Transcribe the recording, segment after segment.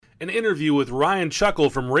An interview with Ryan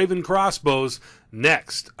Chuckle from Ravin Crossbows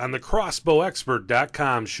next on the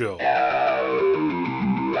CrossbowExpert.com show.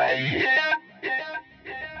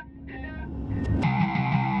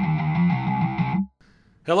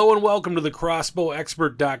 Hello and welcome to the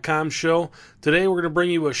CrossbowExpert.com show. Today we're going to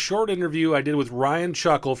bring you a short interview I did with Ryan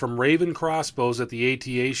Chuckle from Ravin Crossbows at the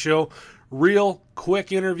ATA show. Real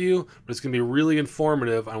quick interview, but it's going to be really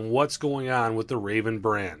informative on what's going on with the Ravin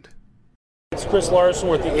brand. It's Chris Larson.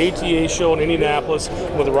 We're at the ATA show in Indianapolis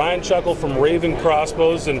with Ryan Chuckle from Ravin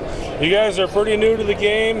Crossbows, and you guys are pretty new to the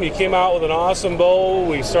game. You came out with an awesome bow.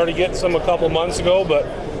 We started getting some a couple months ago, but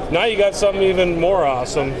now you got something even more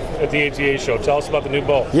awesome at the ATA show. Tell us about the new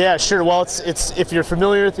bow. Yeah, sure. Well, it's if you're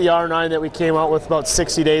familiar with the R9 that we came out with about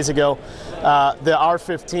 60 days ago, the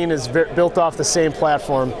R15 is built off the same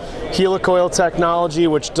platform. Helicoil technology,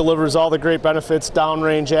 which delivers all the great benefits,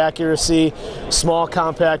 downrange accuracy, small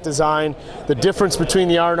compact design. The difference between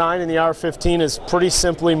the R9 and the R15 is pretty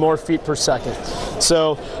simply more feet per second.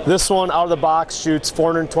 So this one out of the box shoots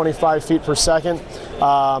 425 feet per second.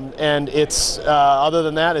 And it's other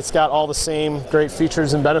than that, it's got all the same great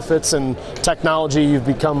features and benefits and technology you've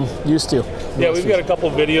become used to. Yeah, we've got a couple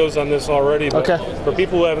of videos on this already, but for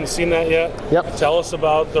people who haven't seen that yet, tell us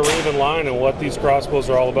about the Ravin line and what these crossbows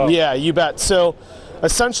are all about. Yeah, you bet. So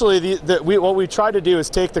essentially, what we try to do is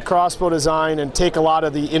take the crossbow design and take a lot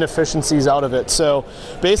of the inefficiencies out of it. So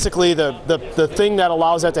basically, the thing that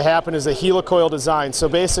allows that to happen is a helicoil design. So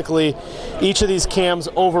basically, each of these cams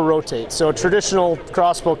over-rotate. So a traditional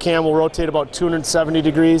crossbow cam will rotate about 270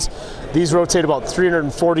 degrees. These rotate about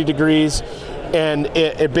 340 degrees. And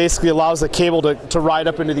it basically allows the cable to ride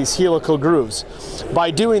up into these helical grooves. By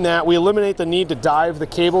doing that, we eliminate the need to dive the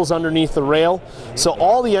cables underneath the rail, so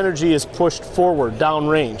all the energy is pushed forward,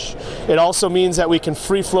 downrange. It also means that we can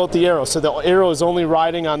free float the arrow, so the arrow is only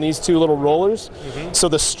riding on these two little rollers. So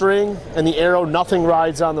the string and the arrow, nothing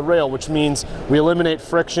rides on the rail, which means we eliminate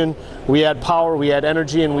friction, we add power, we add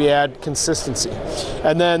energy, and we add consistency.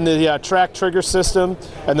 And then the track trigger system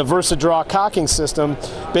and the VersaDraw cocking system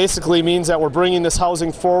basically means that we're bringing this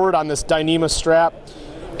housing forward on this Dyneema strap,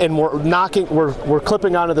 and we're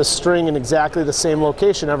clipping onto the string in exactly the same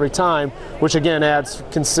location every time, which again adds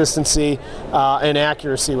consistency and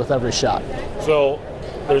accuracy with every shot. So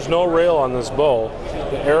there's no rail on this bow.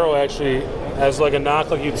 The arrow actually has like a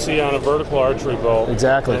knock like you'd see on a vertical archery bow.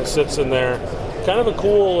 Exactly. And it sits in there. Kind of a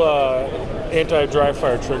cool anti-dry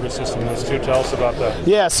fire trigger system this too. Tell us about that.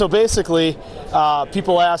 Yeah, so basically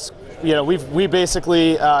people ask, you know, we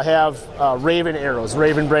basically have Ravin arrows,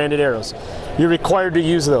 Ravin branded arrows. You're required to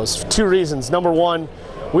use those for two reasons. Number one,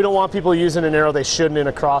 we don't want people using an arrow they shouldn't in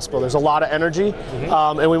a crossbow. There's a lot of energy,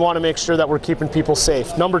 and we want to make sure that we're keeping people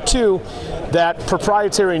safe. Number two, that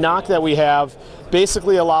proprietary knock that we have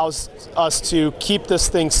basically allows us to keep this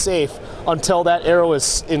thing safe until that arrow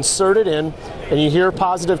is inserted in and you hear a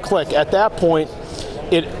positive click. At that point,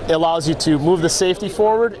 it allows you to move the safety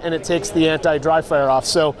forward and it takes the anti-dry fire off.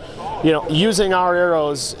 So, you know, using our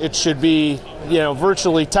arrows, it should be, you know,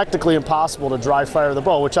 virtually technically impossible to dry fire the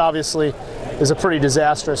bow, which obviously is a pretty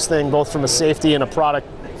disastrous thing, both from a safety and a product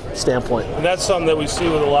standpoint. And that's something that we see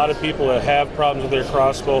with a lot of people that have problems with their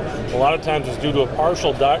crossbow. A lot of times it's due to a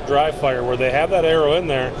partial dry fire where they have that arrow in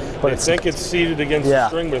there, but they think it's seated against the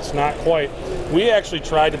string, but it's not quite. We actually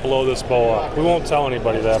tried to blow this bow up. We won't tell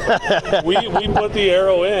anybody that, but we put the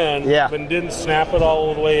arrow in, but didn't snap it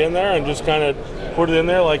all the way in there and just kind of put it in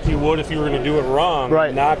there like you would if you were going to do it wrong.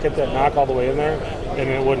 Knock all the way in there, and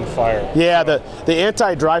it wouldn't fire. Yeah, the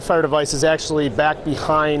anti-dry fire device is actually back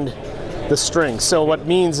behind the string. So what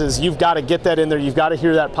means is you've got to get that in there, you've got to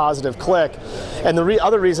hear that positive click. And the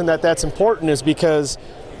other reason that that's important is because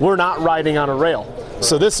we're not riding on a rail.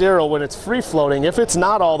 So this arrow, when it's free floating, if it's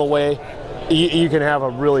not all the way, you can have a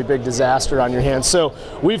really big disaster on your hands. So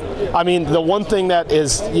the one thing that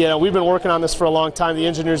is, you know, we've been working on this for a long time. The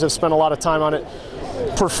engineers have spent a lot of time on it.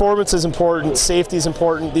 Performance is important, safety is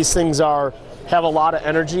important. These things have a lot of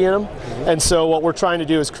energy in them, and so what we're trying to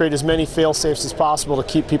do is create as many fail-safes as possible to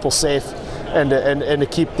keep people safe and to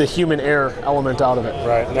keep the human error element out of it.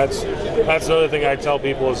 Right, and that's another thing I tell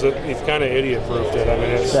people is that you've kind of idiot-proofed it. I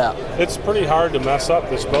mean, it's pretty hard to mess up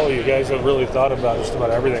this bow. You guys have really thought about just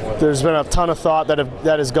about everything with it. There's been a ton of thought that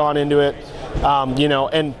has gone into it, you know,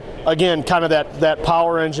 and again, kind of that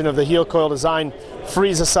power engine of the helicoil design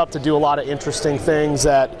frees us up to do a lot of interesting things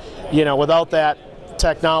that, you know, without that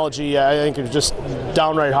technology, I think it's just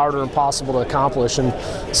downright hard or impossible to accomplish. And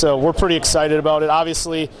so we're pretty excited about it.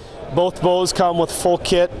 Obviously, both bows come with full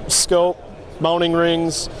kit, scope, mounting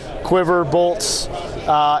rings, quiver, bolts,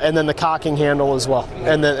 and then the cocking handle as well,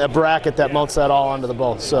 and then a bracket that mounts that all onto the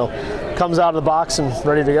bow. So comes out of the box and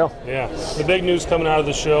ready to go. Yeah. The big news coming out of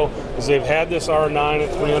the show is they've had this R9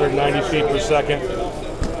 at 390 feet per second.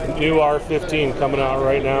 New R15 coming out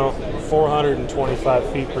right now,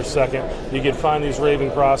 425 feet per second. You can find these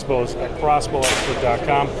Ravin crossbows at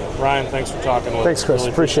crossbowexpert.com. Ryan, thanks for talking with us. Thanks, Chris.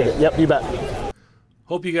 Really appreciate it. Yep, you bet.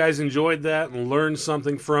 Hope you guys enjoyed that and learned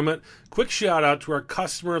something from it. Quick shout out to our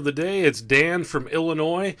customer of the day. It's Dan from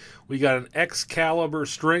Illinois. We got an Excalibur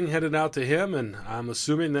string headed out to him, and I'm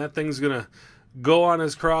assuming that thing's going to go on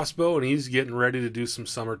his crossbow, and he's getting ready to do some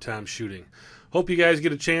summertime shooting. Hope you guys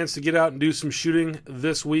get a chance to get out and do some shooting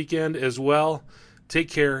this weekend as well. Take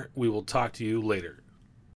care. We will talk to you later.